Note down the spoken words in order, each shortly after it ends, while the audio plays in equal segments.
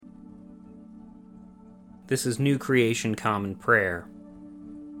This is New Creation Common Prayer.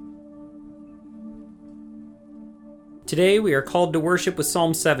 Today we are called to worship with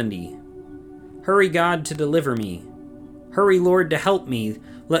Psalm 70. Hurry, God, to deliver me. Hurry, Lord, to help me.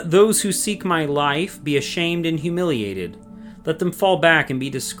 Let those who seek my life be ashamed and humiliated. Let them fall back and be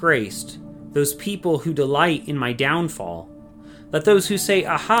disgraced, those people who delight in my downfall. Let those who say,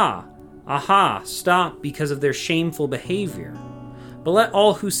 Aha, aha, stop because of their shameful behavior. But let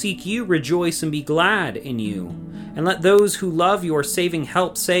all who seek you rejoice and be glad in you. And let those who love your saving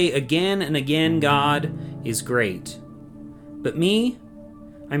help say again and again, God is great. But me,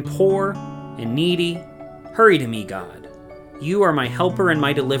 I'm poor and needy. Hurry to me, God. You are my helper and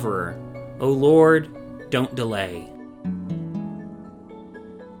my deliverer. O Lord, don't delay.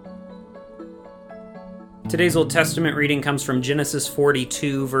 Today's Old Testament reading comes from Genesis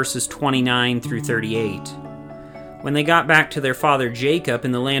 42, verses 29 through 38. When they got back to their father Jacob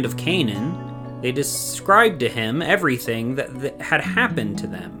in the land of Canaan, they described to him everything that had happened to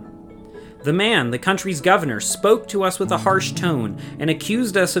them. The man, the country's governor, spoke to us with a harsh tone and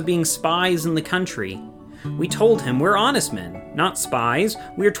accused us of being spies in the country. We told him, we're honest men, not spies.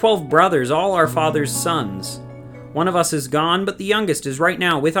 We are 12 brothers, all our father's sons. One of us is gone, but the youngest is right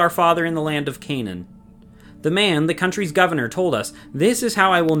now with our father in the land of Canaan. The man, the country's governor, told us, this is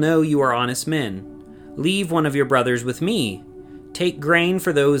how I will know you are honest men. Leave one of your brothers with me. Take grain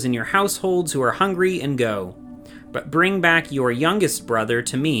for those in your households who are hungry and go. But bring back your youngest brother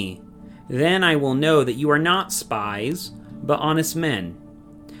to me. Then I will know that you are not spies, but honest men.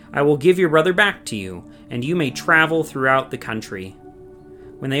 I will give your brother back to you, and you may travel throughout the country.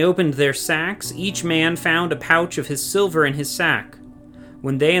 When they opened their sacks, each man found a pouch of his silver in his sack.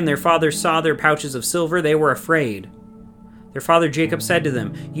 When they and their father saw their pouches of silver, they were afraid. Their father Jacob said to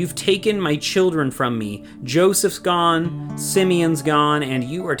them, You've taken my children from me. Joseph's gone, Simeon's gone, and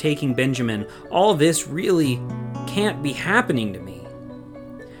you are taking Benjamin. All this really can't be happening to me.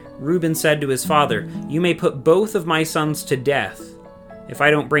 Reuben said to his father, You may put both of my sons to death if I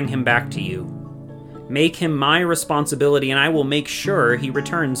don't bring him back to you. Make him my responsibility, and I will make sure he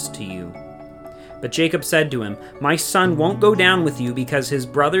returns to you. But Jacob said to him, My son won't go down with you because his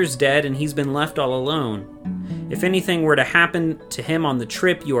brother's dead and he's been left all alone. If anything were to happen to him on the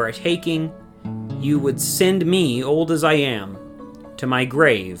trip you are taking, you would send me, old as I am, to my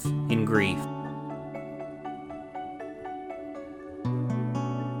grave in grief.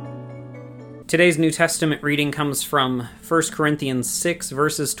 Today's New Testament reading comes from 1 Corinthians 6,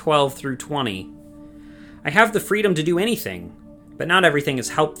 verses 12 through 20. I have the freedom to do anything, but not everything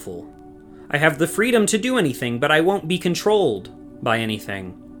is helpful. I have the freedom to do anything, but I won't be controlled by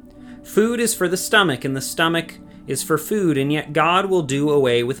anything. Food is for the stomach, and the stomach is for food, and yet God will do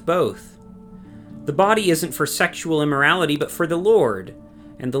away with both. The body isn't for sexual immorality, but for the Lord,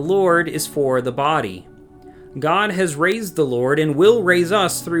 and the Lord is for the body. God has raised the Lord and will raise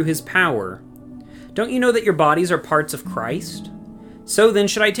us through his power. Don't you know that your bodies are parts of Christ? So then,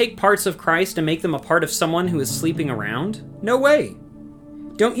 should I take parts of Christ and make them a part of someone who is sleeping around? No way!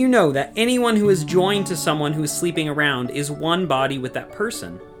 Don't you know that anyone who is joined to someone who is sleeping around is one body with that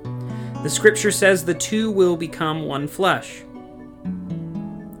person? The scripture says the two will become one flesh.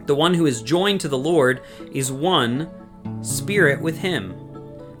 The one who is joined to the Lord is one spirit with him.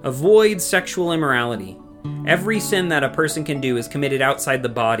 Avoid sexual immorality. Every sin that a person can do is committed outside the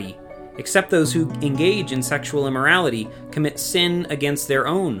body, except those who engage in sexual immorality commit sin against their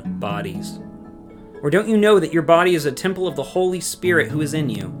own bodies. Or don't you know that your body is a temple of the Holy Spirit who is in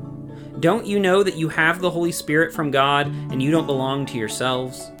you? Don't you know that you have the Holy Spirit from God and you don't belong to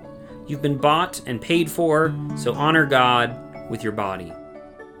yourselves? You've been bought and paid for, so honor God with your body.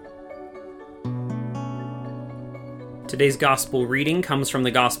 Today's gospel reading comes from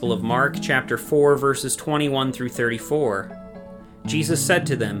the Gospel of Mark, chapter 4, verses 21 through 34. Jesus said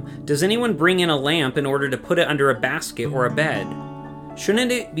to them, Does anyone bring in a lamp in order to put it under a basket or a bed?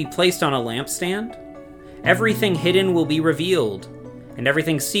 Shouldn't it be placed on a lampstand? Everything hidden will be revealed, and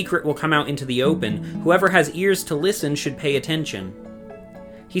everything secret will come out into the open. Whoever has ears to listen should pay attention.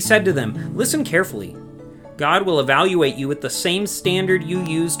 He said to them, Listen carefully. God will evaluate you with the same standard you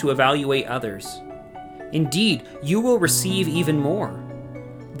use to evaluate others. Indeed, you will receive even more.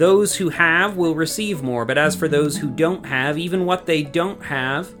 Those who have will receive more, but as for those who don't have, even what they don't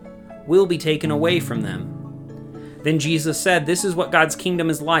have will be taken away from them. Then Jesus said, This is what God's kingdom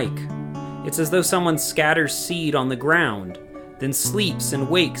is like. It's as though someone scatters seed on the ground, then sleeps and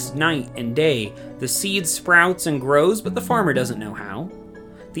wakes night and day. The seed sprouts and grows, but the farmer doesn't know how.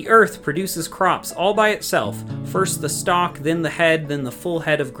 The earth produces crops all by itself, first the stalk, then the head, then the full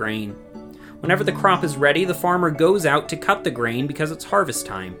head of grain. Whenever the crop is ready, the farmer goes out to cut the grain because it's harvest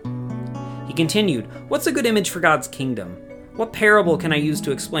time. He continued, "What's a good image for God's kingdom? What parable can I use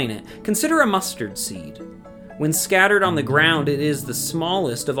to explain it? Consider a mustard seed. When scattered on the ground, it is the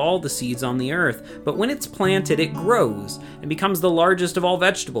smallest of all the seeds on the earth, but when it's planted, it grows and becomes the largest of all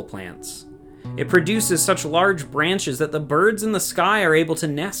vegetable plants. It produces such large branches that the birds in the sky are able to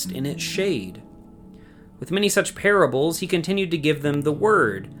nest in its shade." With many such parables, he continued to give them the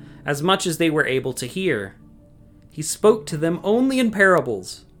word, as much as they were able to hear. He spoke to them only in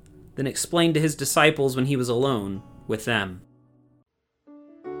parables, then explained to his disciples when he was alone with them.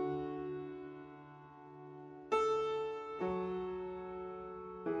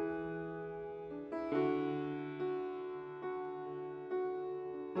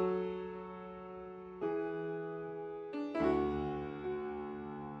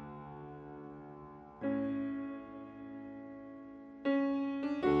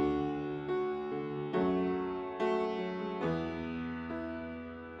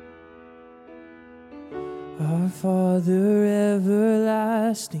 Our Father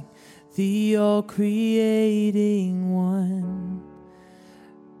everlasting, the all-creating one,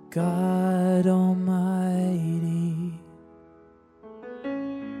 God Almighty,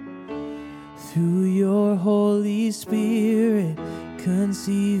 through your Holy Spirit,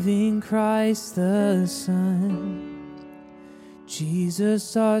 conceiving Christ the Son,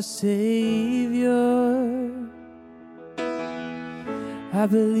 Jesus our Savior. I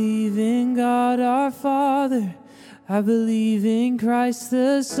believe in God our Father, I believe in Christ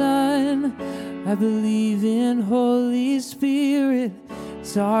the Son, I believe in Holy Spirit,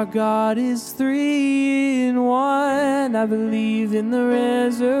 so our God is three in one. I believe in the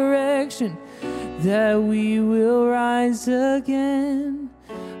resurrection, that we will rise again,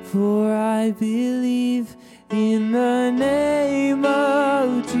 for I believe in the name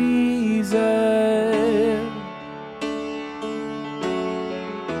of Jesus.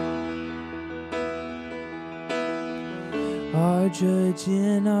 Our judge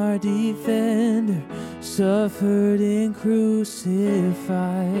and our defender, suffered and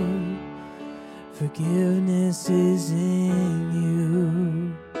crucified. Forgiveness is in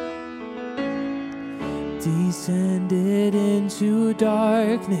you. Descended into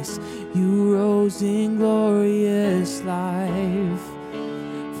darkness, you rose in glorious life.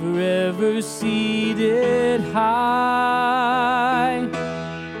 Forever seated high.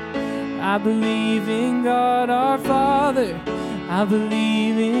 I believe in God our Father, I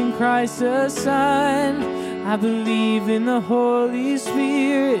believe in Christ the Son, I believe in the Holy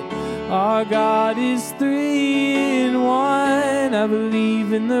Spirit, our God is three in one. I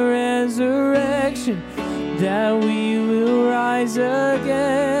believe in the resurrection, that we will rise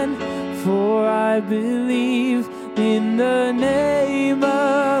again, for I believe in the name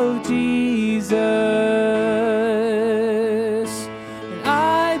of Jesus.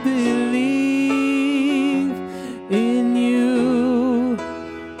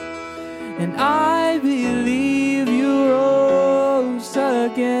 I believe you rose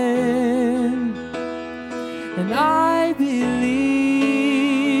again, and I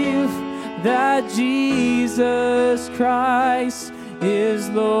believe that Jesus Christ is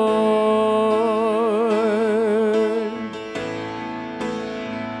Lord,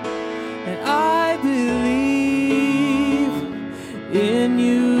 and I believe in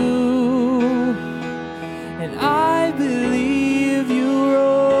you, and I believe you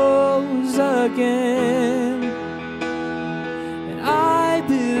rose again, and I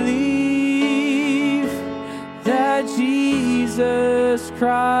believe that Jesus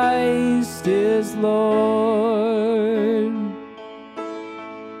Christ is Lord.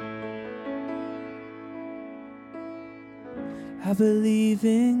 I believe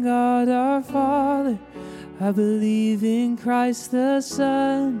in God our Father, I believe in Christ the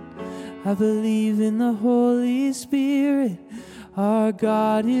Son, I believe in the Holy Spirit, our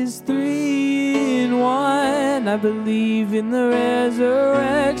God is three in one. I believe in the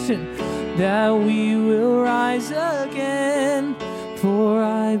resurrection, that we will rise again, for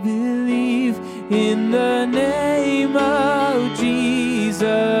I believe in the name of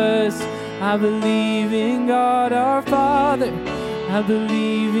Jesus. I believe in God our Father, I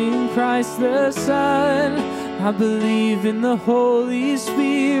believe in Christ the Son, I believe in the Holy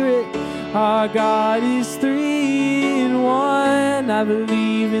Spirit, our God is three in one. I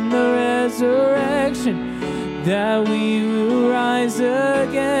believe in the resurrection, that we will rise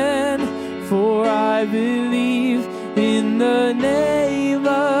again, for I believe in the name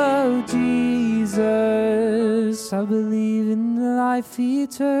of Jesus. I believe in the life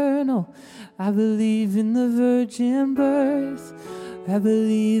eternal, I believe in the virgin birth, I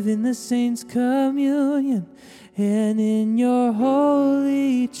believe in the saints' communion, and in your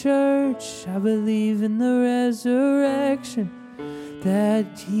holy church. church. I believe in the resurrection,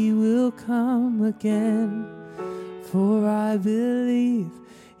 that he will come again. For I believe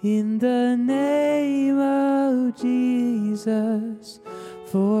in the name of Jesus.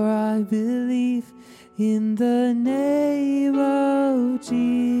 For I believe in the name of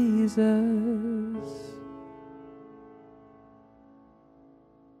Jesus.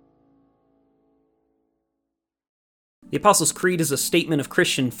 The Apostles' Creed is a statement of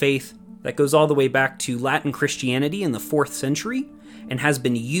Christian faith that goes all the way back to Latin Christianity in the 4th century and has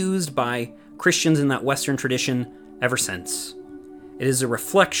been used by Christians in that Western tradition ever since. It is a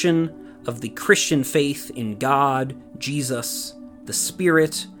reflection of the Christian faith in God, Jesus, the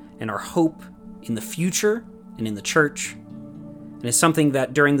Spirit, and our hope in the future and in the church. And is something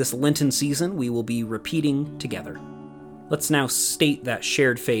that during this Lenten season we will be repeating together. Let's now state that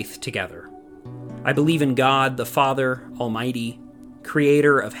shared faith together. I believe in God, the Father Almighty,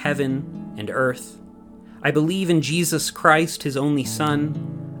 creator of heaven and earth. I believe in Jesus Christ, his only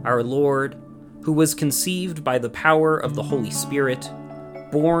Son, our Lord, who was conceived by the power of the Holy Spirit,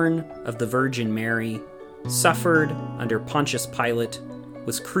 born of the Virgin Mary, suffered under Pontius Pilate,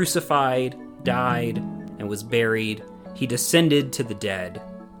 was crucified, died, and was buried. He descended to the dead.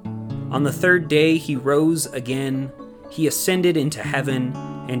 On the 3rd day he rose again. He ascended into heaven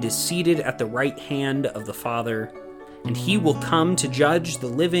and is seated at the right hand of the Father, and he will come to judge the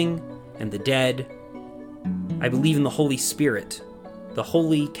living and the dead. I believe in the Holy Spirit, the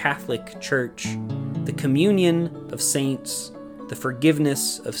Holy Catholic Church, the communion of saints, the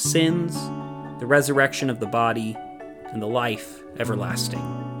forgiveness of sins, the resurrection of the body, and the life everlasting.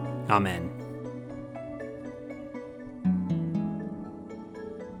 Amen.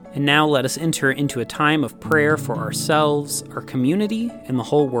 And now let us enter into a time of prayer for ourselves, our community, and the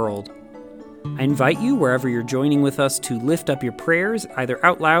whole world. I invite you, wherever you're joining with us, to lift up your prayers, either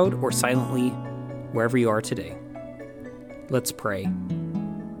out loud or silently, wherever you are today. Let's pray.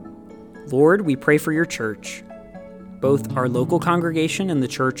 Lord, we pray for your church, both our local congregation and the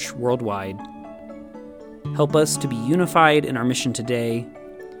church worldwide. Help us to be unified in our mission today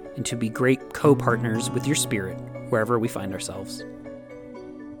and to be great co-partners with your Spirit wherever we find ourselves.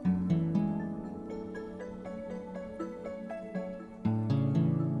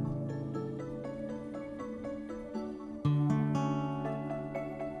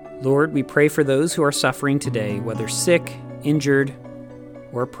 Lord, we pray for those who are suffering today, whether sick, injured,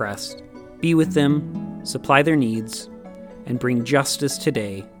 or oppressed. Be with them, supply their needs, and bring justice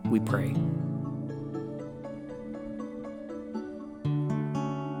today, we pray.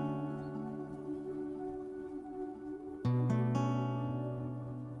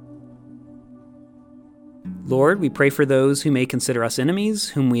 Lord, we pray for those who may consider us enemies,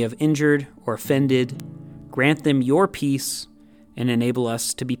 whom we have injured or offended. Grant them your peace and enable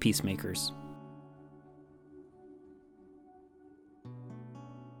us to be peacemakers.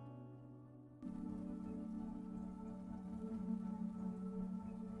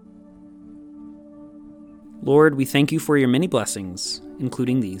 Lord, we thank you for your many blessings,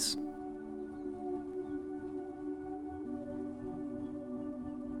 including these.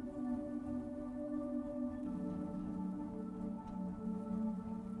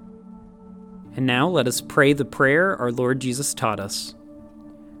 And now let us pray the prayer our Lord Jesus taught us.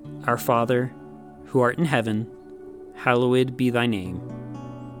 Our Father, who art in heaven, hallowed be thy name.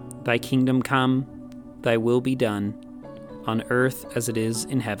 Thy kingdom come, thy will be done, on earth as it is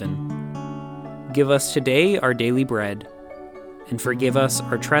in heaven. Give us today our daily bread, and forgive us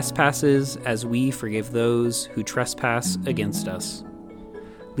our trespasses as we forgive those who trespass against us.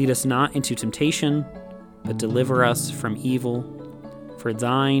 Lead us not into temptation, but deliver us from evil. For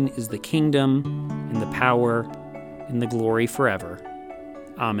thine is the kingdom, and the power, and the glory forever.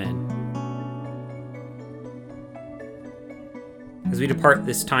 Amen. As we depart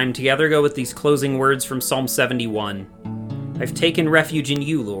this time together, go with these closing words from Psalm 71. I've taken refuge in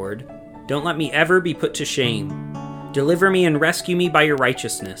you, Lord. Don't let me ever be put to shame. Deliver me and rescue me by your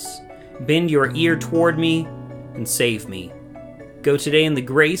righteousness. Bend your ear toward me and save me. Go today in the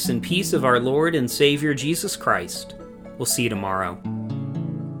grace and peace of our Lord and Savior Jesus Christ. We'll see you tomorrow.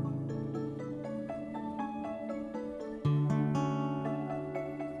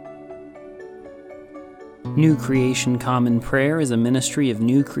 New Creation Common Prayer is a ministry of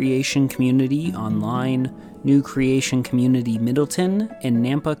New Creation Community Online, New Creation Community Middleton, and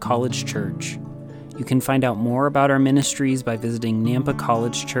Nampa College Church. You can find out more about our ministries by visiting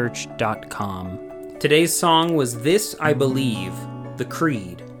nampacollegechurch.com. Today's song was This I Believe, The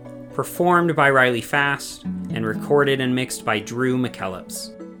Creed, performed by Riley Fast and recorded and mixed by Drew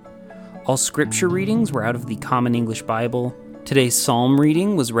McKellips. All scripture readings were out of the Common English Bible, Today's psalm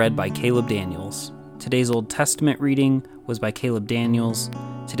reading was read by Caleb Daniels. Today's Old Testament reading was by Caleb Daniels.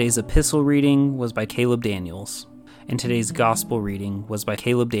 Today's epistle reading was by Caleb Daniels. And today's gospel reading was by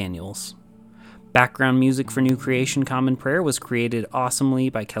Caleb Daniels. Background music for New Creation Common Prayer was created awesomely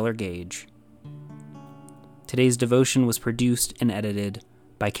by Keller Gage. Today's devotion was produced and edited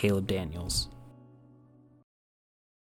by Caleb Daniels.